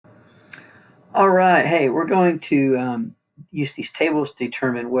All right. Hey, we're going to use these tables to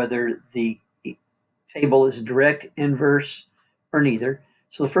determine whether the table is direct, inverse, or neither.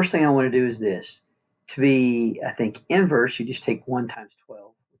 So the first thing I want to do is this. To be, I think, inverse, you just take 1 times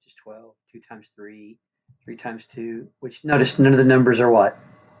 12, which is 12, 2 times 3, 3 times 2, which notice none of the numbers are what?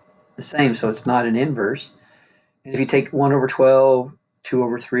 The same, so it's not an inverse. And if you take 1 over 12, 2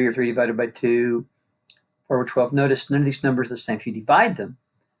 over 3, or 3 divided by 2, 4 over 12, notice none of these numbers are the same. If you divide them,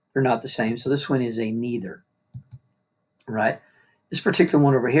 they're not the same. So this one is a neither, right? This particular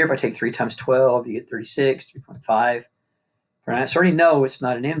one over here, if I take 3 times 12, you get 36, 3.5. Right? So I already know it's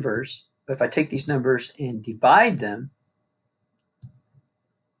not an inverse, but if I take these numbers and divide them,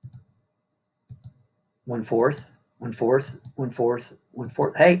 1/4, 1/4, 1/4,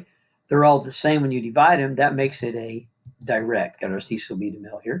 1/4. Hey, they're all the same when you divide them. That makes it a direct. Got our Cecil B.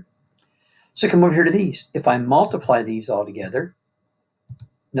 DeMille here. So come over here to these. If I multiply these all together,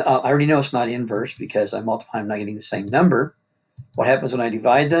 now, I already know it's not inverse because I multiply, I'm not getting the same number. What happens when I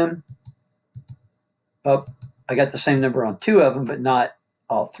divide them? Oh, I got the same number on 2 of them, but not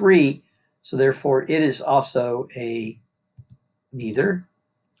all 3. So therefore, it is also a neither.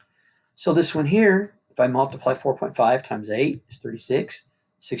 So this one here, if I multiply 4.5 times 8 is 36.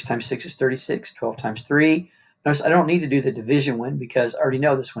 6 times 6 is 36. 12 times 3. Notice I don't need to do the division one because I already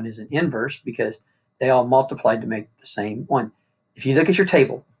know this one is an inverse because they all multiplied to make the same one. If you look at your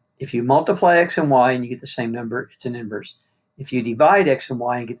table, if you multiply x and y and you get the same number, it's an inverse. If you divide x and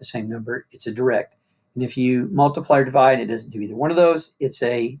y and get the same number, it's a direct. And if you multiply or divide, it doesn't do either one of those, it's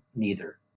a neither.